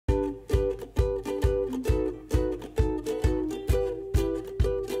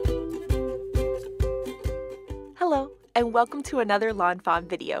and welcome to another lawnfawn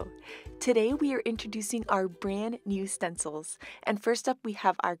video. Today we are introducing our brand new stencils. And first up we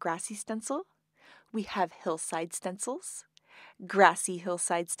have our Grassy stencil, we have Hillside stencils, Grassy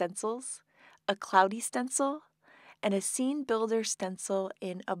Hillside stencils, a cloudy stencil, and a scene builder stencil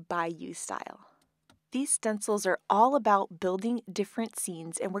in a Bayou style. These stencils are all about building different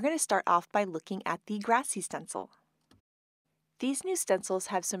scenes, and we're going to start off by looking at the Grassy stencil. These new stencils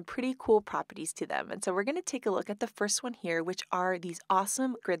have some pretty cool properties to them, and so we're going to take a look at the first one here, which are these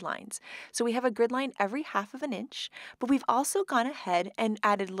awesome grid lines. So we have a grid line every 1/2 inch, but we've also gone ahead and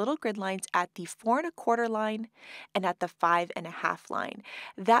added little grid lines at the 4 1/4 line and at the 5 1/2 line.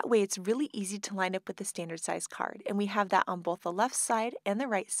 That way it's really easy to line up with the standard size card, and we have that on both the left side and the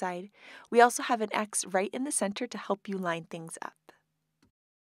right side. We also have an X right in the center to help you line things up.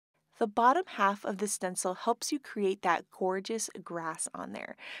 The bottom half of the stencil helps you create that gorgeous grass on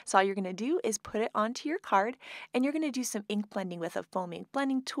there. So all you're going to do is put it onto your card, and you're going to do some ink blending with a foam ink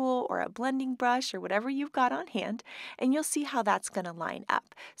blending tool or a blending brush or whatever you've got on hand, and you'll see how that's going to line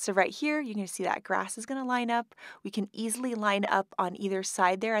up. So right here, you're going to see that grass is going to line up. We can easily line up on either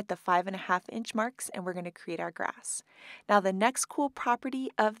side there at the 5 1/2 inch marks, and we're going to create our grass. Now the next cool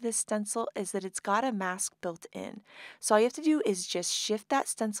property of this stencil is that it's got a mask built in. So all you have to do is just shift that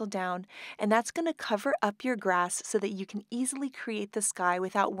stencil down, and that's going to cover up your grass so that you can easily create the sky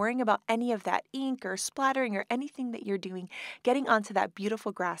without worrying about any of that ink or splattering or anything that you're doing getting onto that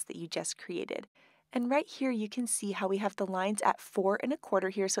beautiful grass that you just created. And right here you can see how we have the lines at 4 1/4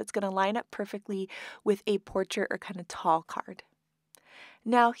 here, so it's going to line up perfectly with a portrait or kind of tall card.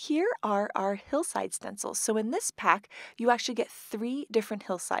 Now here are our hillside stencils. So in this pack, you actually get 3 different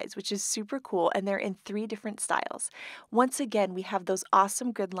hillsides, which is super cool, and they're in 3 different styles. Once again, we have those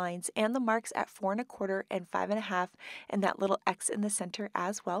awesome grid lines and the marks at 4 1/4 and 5 1/2, and that little X in the center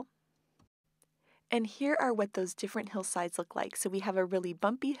as well. And here are what those different hillsides look like. So we have a really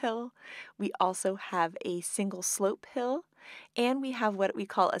bumpy hill, we also have a single slope hill, and we have what we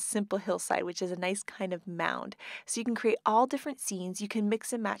call a simple hillside, which is a nice kind of mound. So you can create all different scenes. You can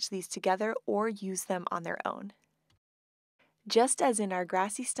mix and match these together or use them on their own. Just as in our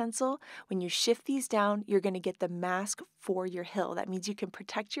Grassy stencil, when you shift these down, you're going to get the mask for your hill. That means you can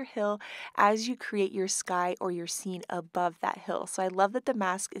protect your hill as you create your sky or your scene above that hill. So I love that the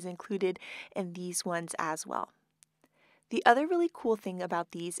mask is included in these ones as well. The other really cool thing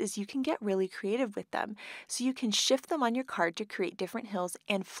about these is you can get really creative with them. So you can shift them on your card to create different hills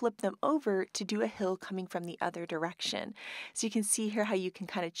and flip them over to do a hill coming from the other direction. So you can see here how you can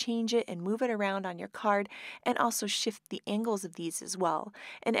kind of change it and move it around on your card, and also shift the angles of these as well.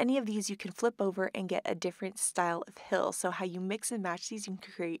 And any of these you can flip over and get a different style of hill. So how you mix and match these, you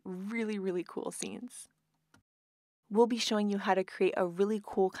can create really, really cool scenes. We'll be showing you how to create a really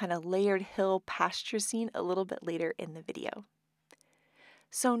cool kind of layered hill pasture scene a little bit later in the video.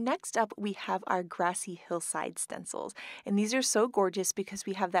 So next up we have our Grassy Hillside stencils, and these are so gorgeous because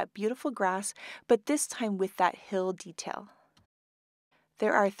we have that beautiful grass, but this time with that hill detail.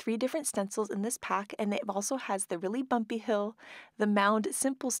 There are 3 different stencils in this pack, and it also has the really bumpy hill, the mound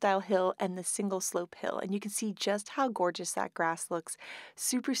simple style hill, and the single slope hill. And you can see just how gorgeous that grass looks.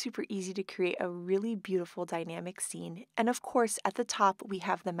 Super, super easy to create a really beautiful dynamic scene. And of course, at the top, we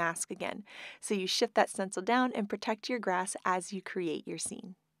have the mask again. So you shift that stencil down and protect your grass as you create your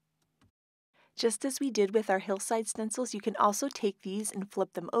scene. Just as we did with our hillside stencils, you can also take these and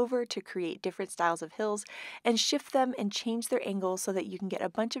flip them over to create different styles of hills and shift them and change their angles so that you can get a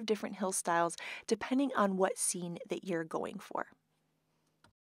bunch of different hill styles depending on what scene that you're going for.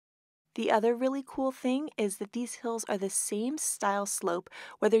 The other really cool thing is that these hills are the same style slope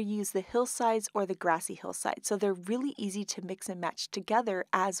whether you use the hillsides or the grassy hillside. So they're really easy to mix and match together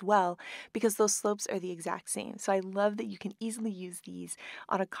as well because those slopes are the exact same. So I love that you can easily use these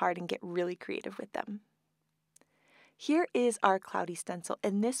on a card and get really creative with them. Here is our cloudy stencil,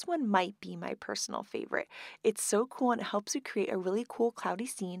 and this one might be my personal favorite. It's so cool and it helps you create a really cool cloudy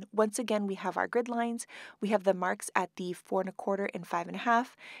scene. Once again, we have our grid lines, we have the marks at the 4 1/4 and 5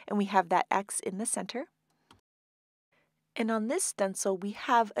 1/2, and we have that X in the center. And on this stencil, we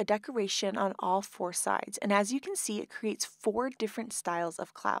have a decoration on all 4 sides. And as you can see, it creates 4 different styles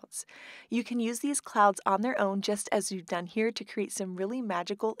of clouds. You can use these clouds on their own, just as we've done here, to create some really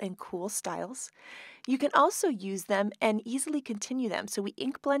magical and cool styles. You can also use them and easily continue them. So we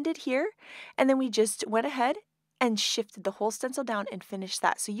ink blended here, and then we just went ahead and shifted the whole stencil down and finished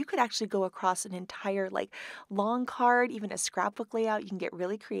that. So you could actually go across an entire long card, even a scrapbook layout. You can get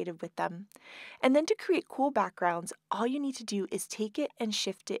really creative with them. And then to create cool backgrounds, all you need to do is take it and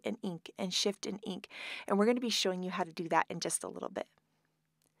shift it and ink and shift and ink. And we're going to be showing you how to do that in just a little bit.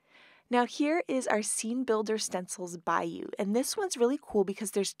 Now here is our Scene Builder Stencils Bayou, and this one's really cool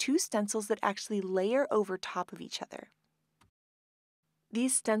because there's two stencils that actually layer over top of each other.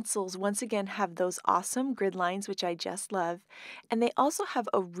 These stencils once again have those awesome grid lines, which I just love, and they also have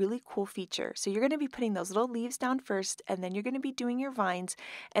a really cool feature. So you're going to be putting those little leaves down first, and then you're going to be doing your vines,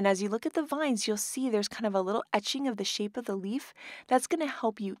 and as you look at the vines, you'll see there's kind of a little etching of the shape of the leaf that's going to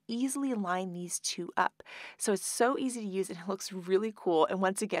help you easily line these two up. So it's so easy to use and it looks really cool, and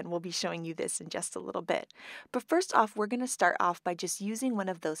once again, we'll be showing you this in just a little bit. But first off, we're going to start off by just using one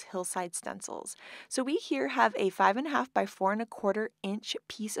of those Hillside stencils. So we here have a 5.5 by 4.25 inch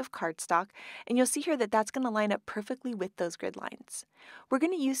piece of cardstock, and you'll see here that that's going to line up perfectly with those grid lines. We're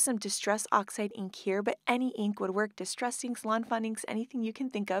going to use some Distress Oxide ink here, but any ink would work, Distress inks, lawnfawn inks, anything you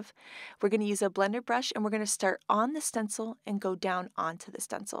can think of. We're going to use a blender brush, and we're going to start on the stencil and go down onto the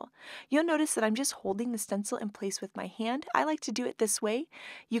stencil. You'll notice that I'm just holding the stencil in place with my hand. I like to do it this way.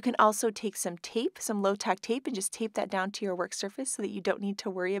 You can also take some tape, some low-tack tape, and just tape that down to your work surface so that you don't need to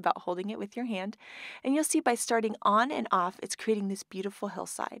worry about holding it with your hand. And you'll see by starting on and off, it's creating this beautiful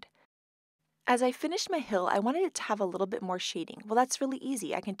hillside. As I finished my hill, I wanted it to have a little bit more shading. Well, that's really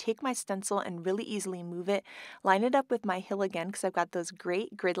easy. I can take my stencil and really easily move it, line it up with my hill again because I've got those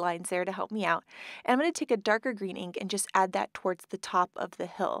great grid lines there to help me out. And I'm going to take a darker green ink and just add that towards the top of the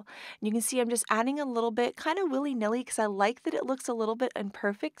hill. And you can see I'm just adding a little bit, kind of willy-nilly, because I like that it looks a little bit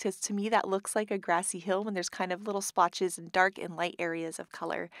imperfect, because to me that looks like a grassy hill when there's kind of little splotches and dark and light areas of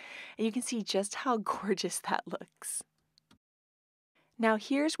color. And you can see just how gorgeous that looks. Now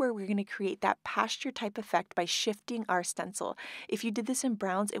here's where we're going to create that pasture type effect by shifting our stencil. If you did this in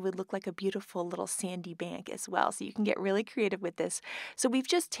browns, it would look like a beautiful little sandy bank as well, so you can get really creative with this. So we've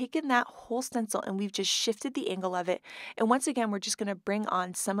just taken that whole stencil and we've just shifted the angle of it, and once again we're just going to bring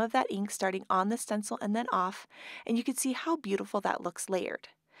on some of that ink starting on the stencil and then off, and you can see how beautiful that looks layered.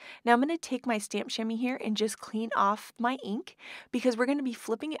 Now I'm going to take my stamp chamois here and just clean off my ink because we're going to be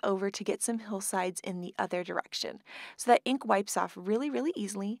flipping it over to get some hillsides in the other direction. So that ink wipes off really, really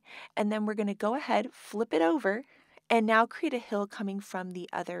easily, and then we're going to go ahead, flip it over, and now create a hill coming from the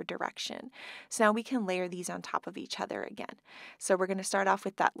other direction. So now we can layer these on top of each other again. So we're going to start off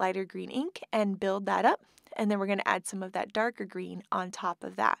with that lighter green ink and build that up. And then we're going to add some of that darker green on top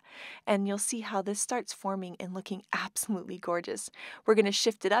of that. And you'll see how this starts forming and looking absolutely gorgeous. We're going to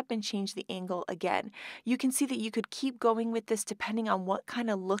shift it up and change the angle again. You can see that you could keep going with this depending on what kind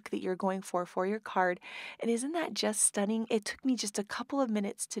of look that you're going for your card. And isn't that just stunning? It took me just a couple of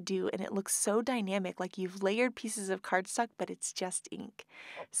minutes to do, and it looks so dynamic, like you've layered pieces of cardstock, but it's just ink.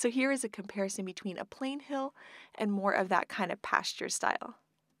 So here is a comparison between a plain hill and more of that kind of pasture style.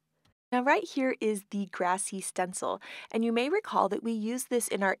 Now right here is the Grassy stencil, and you may recall that we used this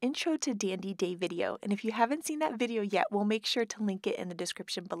in our Intro to Dandy Day video, and if you haven't seen that video yet, we'll make sure to link it in the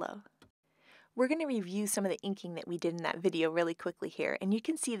description below. We're going to review some of the inking that we did in that video really quickly here, and you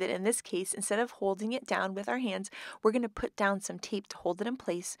can see that in this case, instead of holding it down with our hands, we're going to put down some tape to hold it in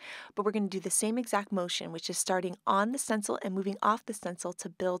place, but we're going to do the same exact motion, which is starting on the stencil and moving off the stencil to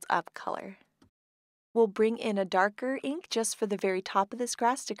build up color. We'll bring in a darker ink just for the very top of this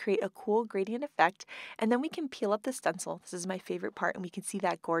grass to create a cool gradient effect, and then we can peel up the stencil. This is my favorite part, and we can see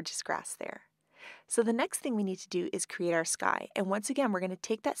that gorgeous grass there. So the next thing we need to do is create our sky, and once again we're going to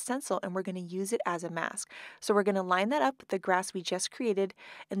take that stencil and we're going to use it as a mask. So we're going to line that up with the grass we just created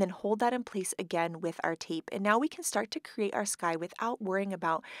and then hold that in place again with our tape, and now we can start to create our sky without worrying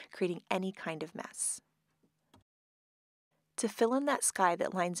about creating any kind of mess. To fill in that sky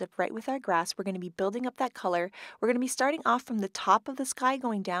that lines up right with our grass, we're going to be building up that color. We're going to be starting off from the top of the sky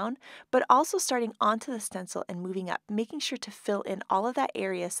going down, but also starting onto the stencil and moving up, making sure to fill in all of that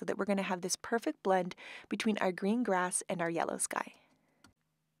area so that we're going to have this perfect blend between our green grass and our yellow sky.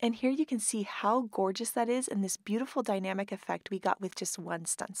 And here you can see how gorgeous that is and this beautiful dynamic effect we got with just one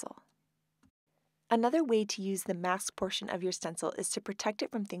stencil. Another way to use the mask portion of your stencil is to protect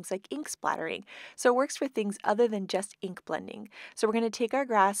it from things like ink splattering. So it works for things other than just ink blending. So we're going to take our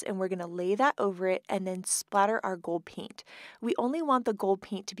grass and we're going to lay that over it and then splatter our gold paint. We only want the gold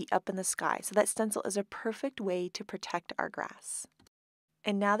paint to be up in the sky, so that stencil is a perfect way to protect our grass.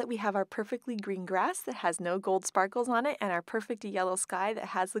 And now that we have our perfectly green grass that has no gold sparkles on it and our perfect yellow sky that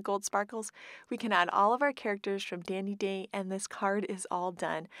has the gold sparkles, we can add all of our characters from Dandy Day and this card is all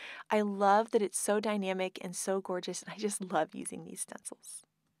done. I love that it's so dynamic and so gorgeous, and I just love using these stencils.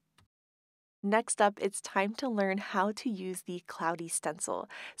 Next up, it's time to learn how to use the cloudy stencil.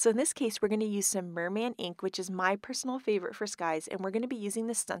 So in this case, we're going to use some mermaid ink, which is my personal favorite for skies, and we're going to be using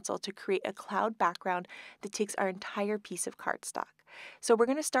the stencil to create a cloud background that takes our entire piece of cardstock. So we're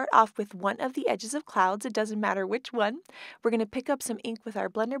going to start off with one of the edges of clouds. It doesn't matter which one. We're going to pick up some ink with our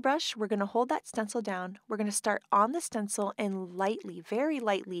blender brush. We're going to hold that stencil down. We're going to start on the stencil and lightly, very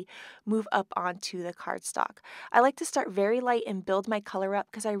lightly, move up onto the cardstock. I like to start very light and build my color up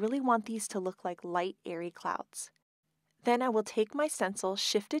because I really want these to look like light, airy clouds. Then I will take my stencil,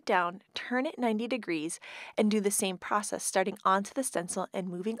 shift it down, turn it 90 degrees, and do the same process, starting onto the stencil and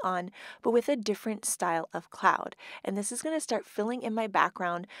moving on, but with a different style of cloud. And this is going to start filling in my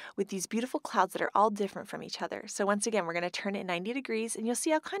background with these beautiful clouds that are all different from each other. So once again, we're going to turn it 90 degrees, and you'll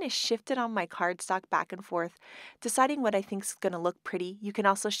see I'll kind of shift it on my cardstock back and forth, deciding what I think is going to look pretty. You can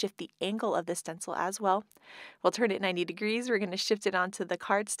also shift the angle of the stencil as well. We'll turn it 90 degrees. We're going to shift it onto the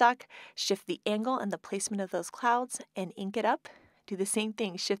cardstock, shift the angle and the placement of those clouds, and ink it up. Do the same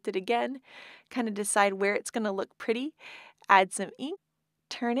thing, shift it again, kind of decide where it's going to look pretty, add some ink,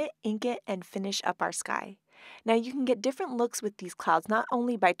 turn it, ink it, and finish up our sky. Now you can get different looks with these clouds, not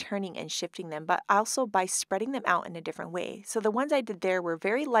only by turning and shifting them, but also by spreading them out in a different way. So the ones I did there were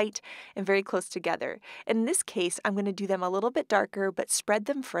very light and very close together. In this case, I'm going to do them a little bit darker, but spread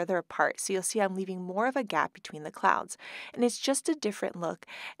them further apart. So you'll see I'm leaving more of a gap between the clouds. And it's just a different look,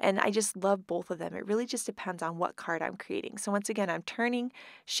 and I just love both of them. It really just depends on what card I'm creating. So once again, I'm turning,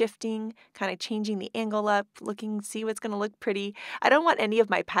 shifting, kind of changing the angle up, looking, see what's going to look pretty. I don't want any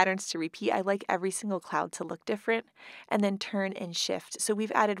of my patterns to repeat. I like every single cloud to look different, and then turn and shift. So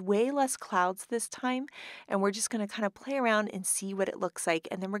we've added way less clouds this time, and we're just going to kind of play around and see what it looks like,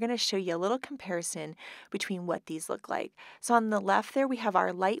 and then we're going to show you a little comparison between what these look like. So on the left there we have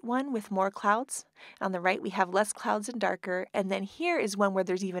our light one with more clouds. On the right we have less clouds and darker, and then here is one where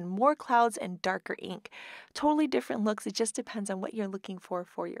there's even more clouds and darker ink. Totally different looks. It just depends on what you're looking for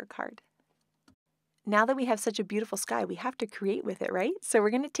your card. Now that we have such a beautiful sky, we have to create with it, right? So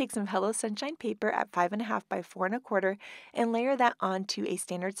we're going to take some Hello Sunshine paper at 5.5 by 4.25 and layer that onto a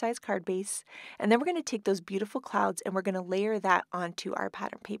standard size card base. And then we're going to take those beautiful clouds and we're going to layer that onto our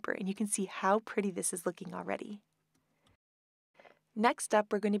pattern paper. And you can see how pretty this is looking already. Next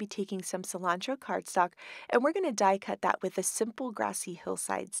up, we're going to be taking some Cilantro cardstock, and we're going to die cut that with a simple Grassy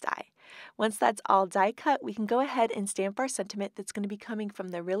Hillsides die. Once that's all die cut, we can go ahead and stamp our sentiment that's going to be coming from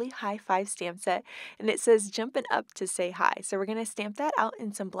the Really High 5 stamp set, and it says jumpin' up to say hi. So we're going to stamp that out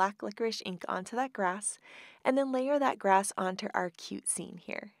in some black licorice ink onto that grass, and then layer that grass onto our cute scene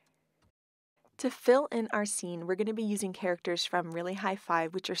here. To fill in our scene, we're going to be using characters from Really High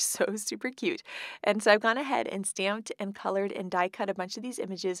 5, which are so super cute. And so I've gone ahead and stamped and colored and die cut a bunch of these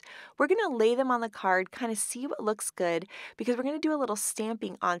images. We're going to lay them on the card, kind of see what looks good, because we're going to do a little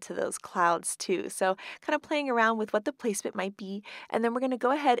stamping onto those clouds too. So kind of playing around with what the placement might be. And then we're going to go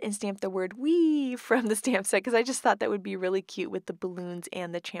ahead and stamp the word "wee" from the stamp set, because I just thought that would be really cute with the balloons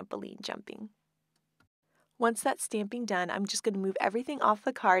and the trampoline jumping. Once that's stamping done, I'm just going to move everything off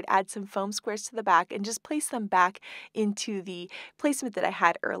the card, add some foam squares to the back, and just place them back into the placement that I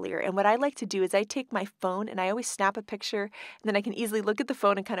had earlier. And what I like to do is I take my phone and I always snap a picture, and then I can easily look at the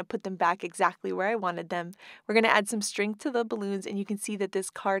phone and kind of put them back exactly where I wanted them. We're going to add some string to the balloons, and you can see that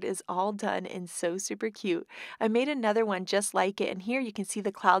this card is all done and so super cute. I made another one just like it, and here you can see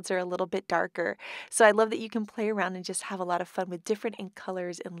the clouds are a little bit darker. So I love that you can play around and just have a lot of fun with different ink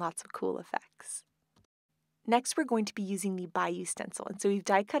colors and lots of cool effects. Next, we're going to be using the Bayou stencil. And so we've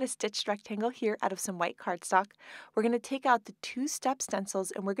die cut a stitched rectangle here out of some white cardstock. We're going to take out the 2-step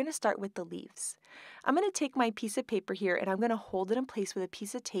stencils and we're going to start with the leaves. I'm going to take my piece of paper here and I'm going to hold it in place with a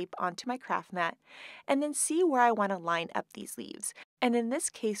piece of tape onto my craft mat and then see where I want to line up these leaves. And in this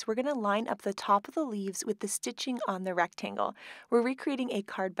case, we're going to line up the top of the leaves with the stitching on the rectangle. We're recreating a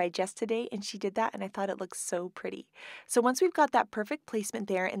card by Jess today, and she did that, and I thought it looked so pretty. So once we've got that perfect placement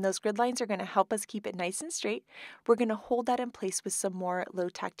there, and those grid lines are going to help us keep it nice and straight, we're going to hold that in place with some more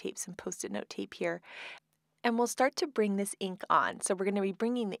low-tack tape, some Post-it note tape here. And we'll start to bring this ink on. So we're going to be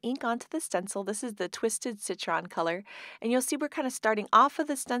bringing the ink onto the stencil. This is the Twisted Citron color. And you'll see we're kind of starting off of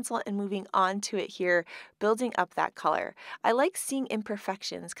the stencil and moving onto it here, building up that color. I like seeing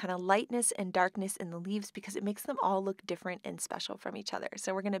imperfections, kind of lightness and darkness in the leaves because it makes them all look different and special from each other.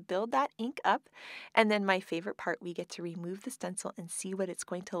 So we're going to build that ink up. And then my favorite part, we get to remove the stencil and see what it's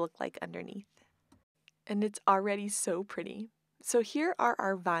going to look like underneath. And it's already so pretty. So here are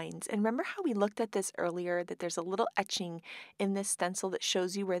our vines, and remember how we looked at this earlier, that there's a little etching in this stencil that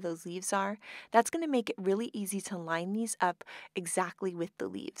shows you where those leaves are? That's going to make it really easy to line these up exactly with the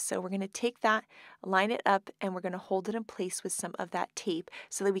leaves. So we're going to take that, line it up, and we're going to hold it in place with some of that tape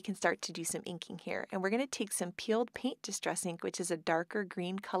so that we can start to do some inking here. And we're going to take some peeled paint distress ink, which is a darker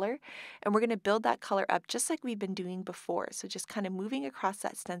green color, and we're going to build that color up just like we've been doing before. So just kind of moving across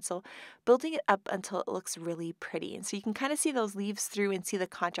that stencil, building it up until it looks really pretty. And so you can kind of see those those leaves through and see the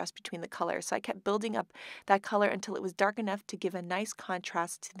contrast between the colors. So I kept building up that color until it was dark enough to give a nice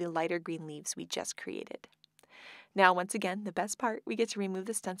contrast to the lighter green leaves we just created. Now, once again, the best part, we get to remove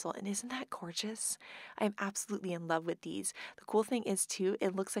the stencil, and isn't that gorgeous? I am absolutely in love with these. The cool thing is, too,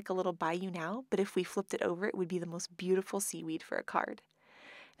 it looks like a little bayou now, but if we flipped it over, it would be the most beautiful seaweed for a card.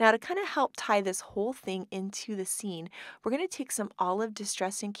 Now, to kind of help tie this whole thing into the scene, we're going to take some olive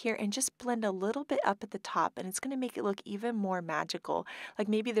distress ink here and just blend a little bit up at the top, and it's going to make it look even more magical, like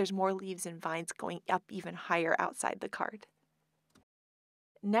maybe there's more leaves and vines going up even higher outside the card.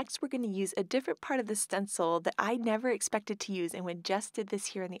 Next, we're going to use a different part of the stencil that I never expected to use, and when Jess did this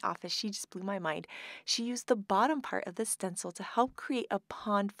here in the office, she just blew my mind. She used the bottom part of the stencil to help create a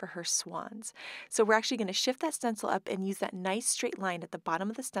pond for her swans. So we're actually going to shift that stencil up and use that nice straight line at the bottom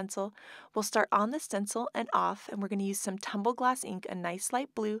of the stencil. We'll start on the stencil and off, and we're going to use some tumble glass ink, a nice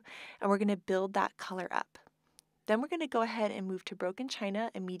light blue, and we're going to build that color up. Then we're going to go ahead and move to broken china,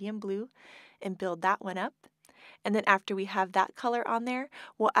 a medium blue, and build that one up. And then after we have that color on there,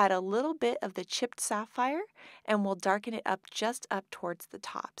 we'll add a little bit of the chipped sapphire and we'll darken it up just up towards the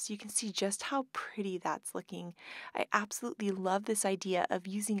top. So you can see just how pretty that's looking. I absolutely love this idea of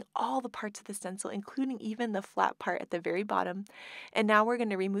using all the parts of the stencil, including even the flat part at the very bottom. And now we're going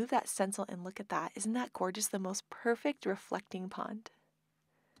to remove that stencil and look at that. Isn't that gorgeous? The most perfect reflecting pond.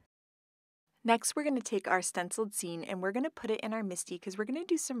 Next, we're going to take our stenciled scene and we're going to put it in our MISTI because we're going to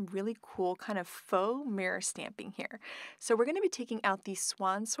do some really cool kind of faux mirror stamping here. So we're going to be taking out the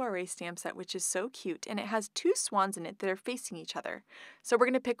Swan Soirée stamp set, which is so cute, and it has two swans in it that are facing each other. So we're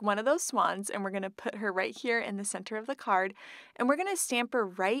going to pick one of those swans and we're going to put her right here in the center of the card, and we're going to stamp her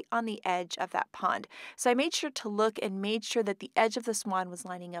right on the edge of that pond. So I made sure to look and made sure that the edge of the swan was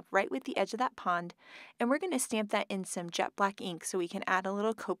lining up right with the edge of that pond, and we're going to stamp that in some jet black ink so we can add a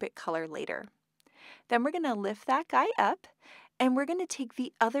little Copic color later. Then we're going to lift that guy up and we're going to take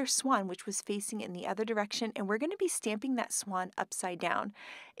the other swan, which was facing in the other direction, and we're going to be stamping that swan upside down.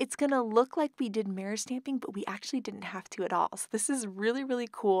 It's going to look like we did mirror stamping, but we actually didn't have to at all. So this is really, really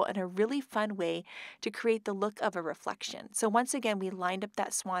cool and a really fun way to create the look of a reflection. So once again, we lined up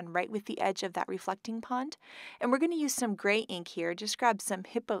that swan right with the edge of that reflecting pond, and we're going to use some gray ink here. Just grab some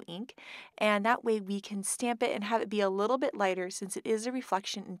hippo ink, and that way we can stamp it and have it be a little bit lighter since it is a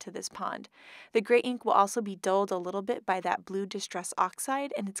reflection into this pond. The gray ink will also be dulled a little bit by that blue distress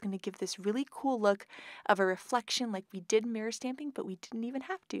oxide, and it's going to give this really cool look of a reflection like we did mirror stamping, but we didn't even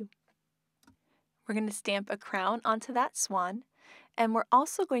have to. We're going to stamp a crown onto that swan, and we're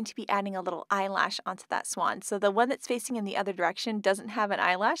also going to be adding a little eyelash onto that swan. So the one that's facing in the other direction doesn't have an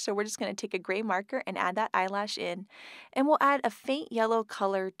eyelash, so we're just going to take a gray marker and add that eyelash in, and we'll add a faint yellow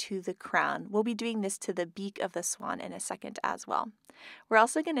color to the crown. We'll be doing this to the beak of the swan in a second as well. We're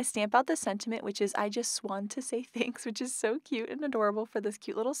also going to stamp out the sentiment, which is "I just swan to say thanks," which is so cute and adorable for this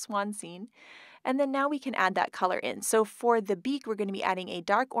cute little swan scene. And then now we can add that color in. So for the beak, we're going to be adding a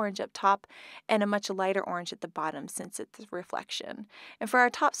dark orange up top and a much lighter orange at the bottom since it's a reflection. And for our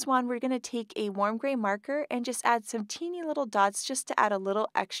top swan, we're going to take a warm gray marker and just add some teeny little dots just to add a little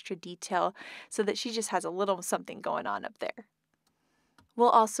extra detail so that she just has a little something going on up there. We'll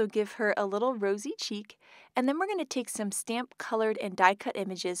also give her a little rosy cheek, and then we're going to take some stamp colored and die cut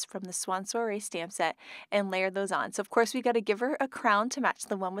images from the Swan Soirée stamp set and layer those on. So of course we got to give her a crown to match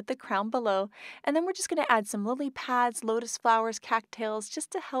the one with the crown below, and then we're just going to add some lily pads, lotus flowers, cattails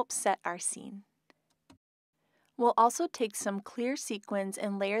just to help set our scene. We'll also take some clear sequins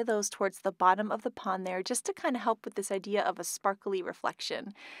and layer those towards the bottom of the pond there just to kind of help with this idea of a sparkly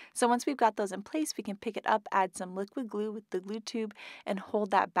reflection. So once we've got those in place, we can pick it up, add some liquid glue with the glue tube, and hold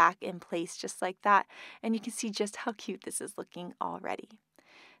that back in place just like that. And you can see just how cute this is looking already.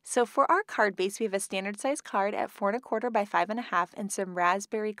 So for our card base, we have a standard size card at 4 1/4 by 5 1/2 and some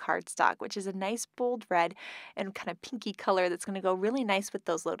raspberry cardstock, which is a nice bold red and kind of pinky color that's going to go really nice with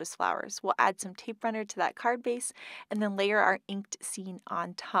those lotus flowers. We'll add some tape runner to that card base and then layer our inked scene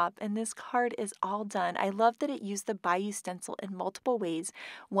on top. And this card is all done. I love that it used the Bayou stencil in multiple ways.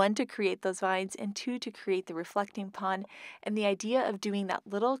 1, to create those vines, and 2, to create the reflecting pond. And the idea of doing that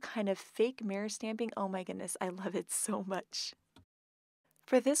little kind of fake mirror stamping, oh my goodness, I love it so much.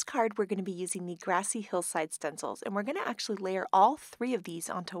 For this card, we're going to be using the Grassy Hillside stencils, and we're going to actually layer all 3 of these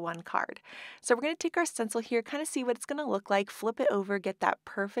onto one card. So we're going to take our stencil here, kind of see what it's going to look like, flip it over, get that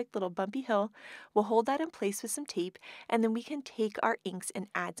perfect little bumpy hill. We'll hold that in place with some tape, and then we can take our inks and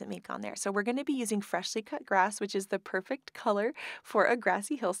add some ink on there. So we're going to be using freshly cut grass, which is the perfect color for a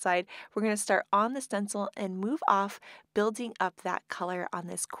grassy hillside. We're going to start on the stencil and move off, building up that color on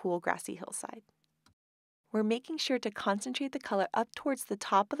this cool grassy hillside. We're making sure to concentrate the color up towards the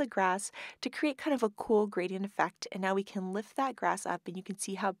top of the grass to create kind of a cool gradient effect, and now we can lift that grass up and you can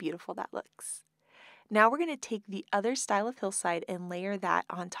see how beautiful that looks. Now we're going to take the other style of hillside and layer that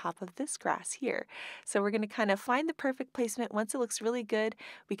on top of this grass here. So we're going to kind of find the perfect placement. Once it looks really good,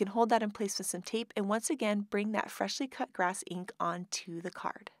 we can hold that in place with some tape and once again bring that freshly cut grass ink onto the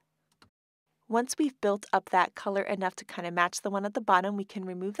card. Once we've built up that color enough to kind of match the one at the bottom, we can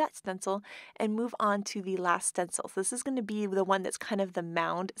remove that stencil and move on to the last stencil. So this is going to be the one that's kind of the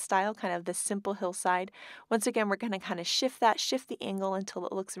mound style, kind of the simple hillside. Once again, we're going to kind of shift the angle until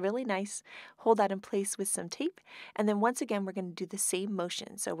it looks really nice. Hold that in place with some tape. And then once again, we're going to do the same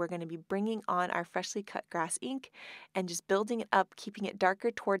motion. So we're going to be bringing on our freshly cut grass ink and just building it up, keeping it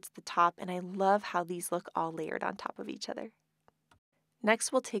darker towards the top. And I love how these look all layered on top of each other.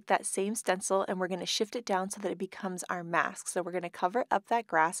 Next, we'll take that same stencil and we're going to shift it down so that it becomes our mask. So we're going to cover up that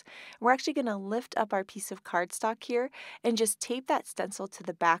grass. We're actually going to lift up our piece of cardstock here and just tape that stencil to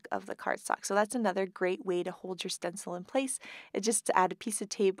the back of the cardstock. So that's another great way to hold your stencil in place. It's just to add a piece of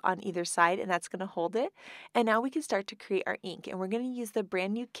tape on either side and that's going to hold it. And now we can start to create our ink. And we're going to use the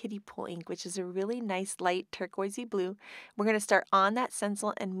brand new Kiddie Pool ink, which is a really nice light turquoisey blue. We're going to start on that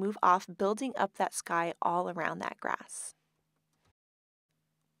stencil and move off, building up that sky all around that grass.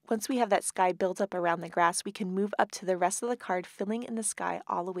 Once we have that sky built up around the grass, we can move up to the rest of the card, filling in the sky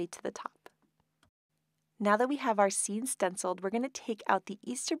all the way to the top. Now that we have our scene stenciled, we're going to take out the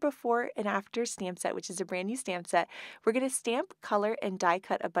Easter before and after stamp set, which is a brand new stamp set. We're going to stamp, color, and die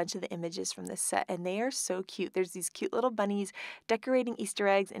cut a bunch of the images from this set, and they are so cute. There's these cute little bunnies decorating Easter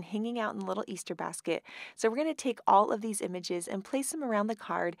eggs and hanging out in the little Easter basket. So we're going to take all of these images and place them around the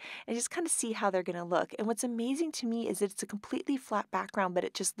card and just kind of see how they're going to look. And what's amazing to me is that it's a completely flat background, but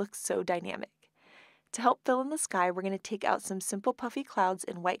it just looks so dynamic. To help fill in the sky, we're going to take out some simple puffy clouds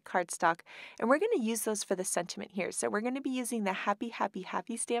in white cardstock, and we're going to use those for the sentiment here. So we're going to be using the Happy, Happy,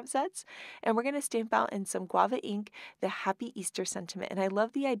 Happy stamp sets, and we're going to stamp out in some guava ink the Happy Easter sentiment, and I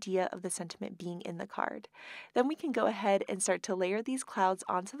love the idea of the sentiment being in the card. Then we can go ahead and start to layer these clouds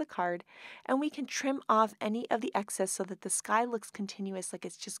onto the card, and we can trim off any of the excess so that the sky looks continuous, like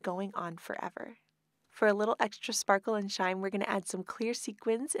it's just going on forever. For a little extra sparkle and shine, we're going to add some clear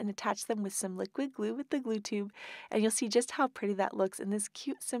sequins and attach them with some liquid glue with the glue tube. And you'll see just how pretty that looks. And this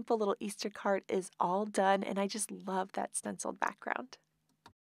cute, simple little Easter card is all done. And I just love that stenciled background.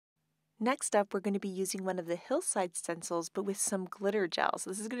 Next up, we're going to be using one of the Hillside stencils, but with some glitter gel. So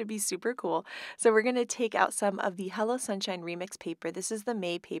this is going to be super cool. So we're going to take out some of the Hello Sunshine Remix paper. This is the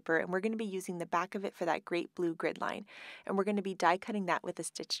May paper, and we're going to be using the back of it for that great blue grid line. And we're going to be die cutting that with a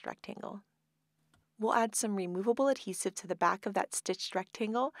stitched rectangle. We'll add some removable adhesive to the back of that stitched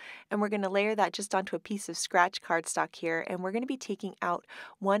rectangle, and we're going to layer that just onto a piece of scratch cardstock here, and we're going to be taking out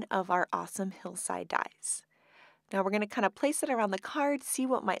one of our awesome hillside dies. Now we're going to kind of place it around the card, see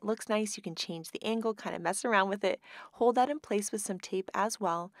what might look nice. You can change the angle, kind of mess around with it, hold that in place with some tape as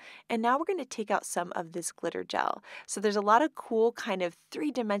well. And now we're going to take out some of this glitter gel. So there's a lot of cool kind of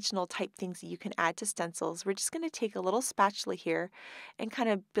three-dimensional type things that you can add to stencils. We're just going to take a little spatula here and kind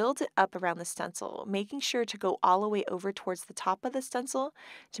of build it up around the stencil, making sure to go all the way over towards the top of the stencil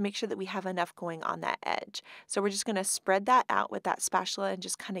to make sure that we have enough going on that edge. So we're just going to spread that out with that spatula and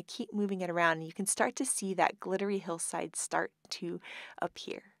just kind of keep moving it around. And you can start to see that glittery hillside start to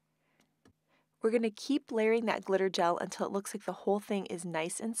appear. We're going to keep layering that glitter gel until it looks like the whole thing is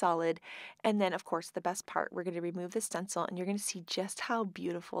nice and solid. And then, of course, the best part, we're going to remove the stencil and you're going to see just how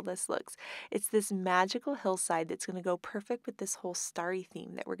beautiful this looks. It's this magical hillside that's going to go perfect with this whole starry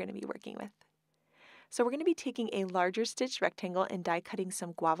theme that we're going to be working with. So we're going to be taking a larger stitched rectangle and die cutting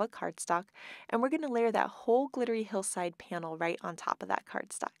some guava cardstock, and we're going to layer that whole glittery hillside panel right on top of that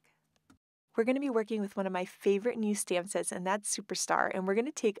cardstock. We're going to be working with one of my favorite new stamp sets, and that's Superstar. And we're going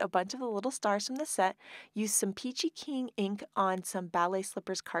to take a bunch of the little stars from the set, use some Peachy King ink on some ballet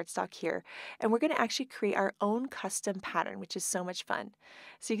slippers cardstock here, and we're going to actually create our own custom pattern, which is so much fun.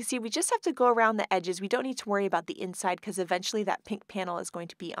 So you can see we just have to go around the edges. We don't need to worry about the inside because eventually that pink panel is going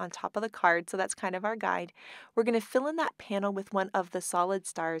to be on top of the card, so that's kind of our guide. We're going to fill in that panel with one of the solid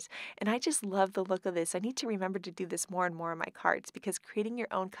stars, and I just love the look of this. I need to remember to do this more and more on my cards because creating your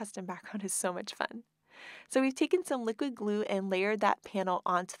own custom background is so much fun. So we've taken some liquid glue and layered that panel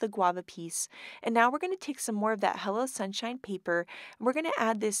onto the guava piece. And now we're going to take some more of that Hello Sunshine paper and we're going to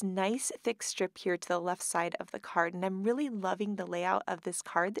add this nice thick strip here to the left side of the card. And I'm really loving the layout of this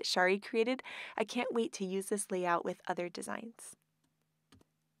card that Shari created. I can't wait to use this layout with other designs.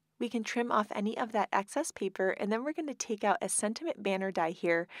 We can trim off any of that excess paper, and then we're going to take out a sentiment banner die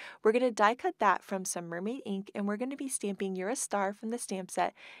here. We're going to die cut that from some mermaid ink, and we're going to be stamping "You're a Star" from the stamp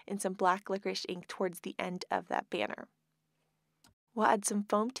set in some black licorice ink towards the end of that banner. We'll add some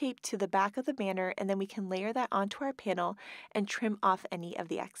foam tape to the back of the banner, and then we can layer that onto our panel and trim off any of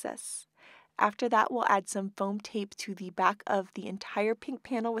the excess. After that, we'll add some foam tape to the back of the entire pink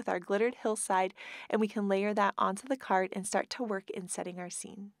panel with our glittered hillside, and we can layer that onto the card and start to work in setting our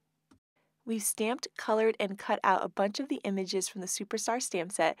scene. We've stamped, colored, and cut out a bunch of the images from the Superstar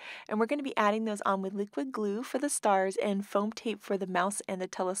stamp set, and we're going to be adding those on with liquid glue for the stars and foam tape for the mouse and the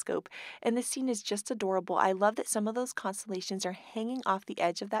telescope. And this scene is just adorable. I love that some of those constellations are hanging off the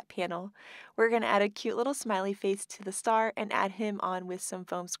edge of that panel. We're going to add a cute little smiley face to the star and add him on with some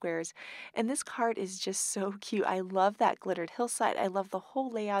foam squares. And this card is just so cute. I love that glittered hillside. I love the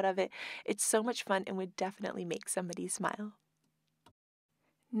whole layout of it. It's so much fun and would definitely make somebody smile.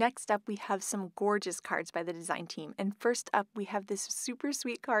 Next up, we have some gorgeous cards by the design team. And first up, we have this super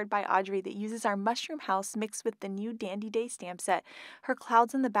sweet card by Audrey that uses our mushroom house mixed with the new Dandy Day stamp set. Her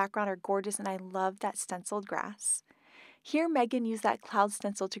clouds in the background are gorgeous, and I love that stenciled grass. Here, Megan used that cloud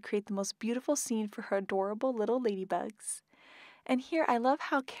stencil to create the most beautiful scene for her adorable little ladybugs. And here, I love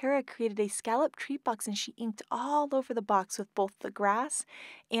how Kara created a scallop treat box, and she inked all over the box with both the grass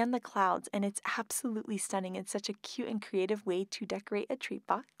and the clouds, and it's absolutely stunning. It's such a cute and creative way to decorate a treat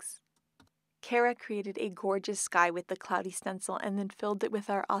box. Kara created a gorgeous sky with the cloudy stencil and then filled it with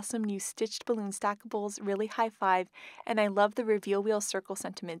our awesome new stitched balloon Stackables, really high five, and I love the reveal wheel circle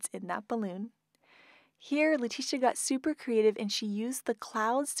sentiments in that balloon. Here, Letitia got super creative and she used the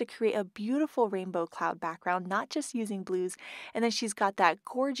clouds to create a beautiful rainbow cloud background, not just using blues. And then she's got that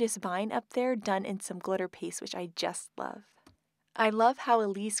gorgeous vine up there done in some glitter paste, which I just love. I love how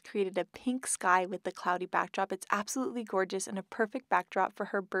Elise created a pink sky with the cloudy backdrop. It's absolutely gorgeous and a perfect backdrop for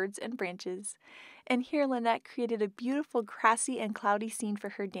her birds and branches. And here, Lynette created a beautiful grassy and cloudy scene for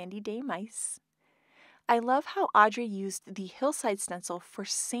her Dandy Day mice. I love how Audrey used the Hillside stencil for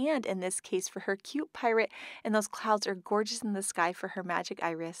sand in this case for her cute pirate, and those clouds are gorgeous in the sky for her magic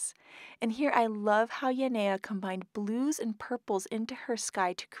iris. And here I love how Yanea combined blues and purples into her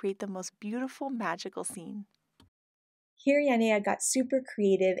sky to create the most beautiful magical scene. Here Yanea got super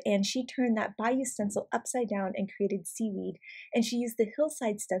creative and she turned that Bayou stencil upside down and created seaweed, and she used the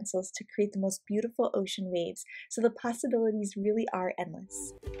Hillside stencils to create the most beautiful ocean waves, so the possibilities really are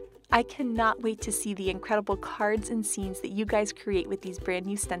endless. I cannot wait to see the incredible cards and scenes that you guys create with these brand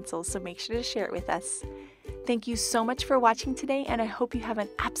new stencils, so make sure to share it with us. Thank you so much for watching today, and I hope you have an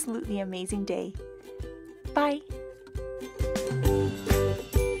absolutely amazing day. Bye!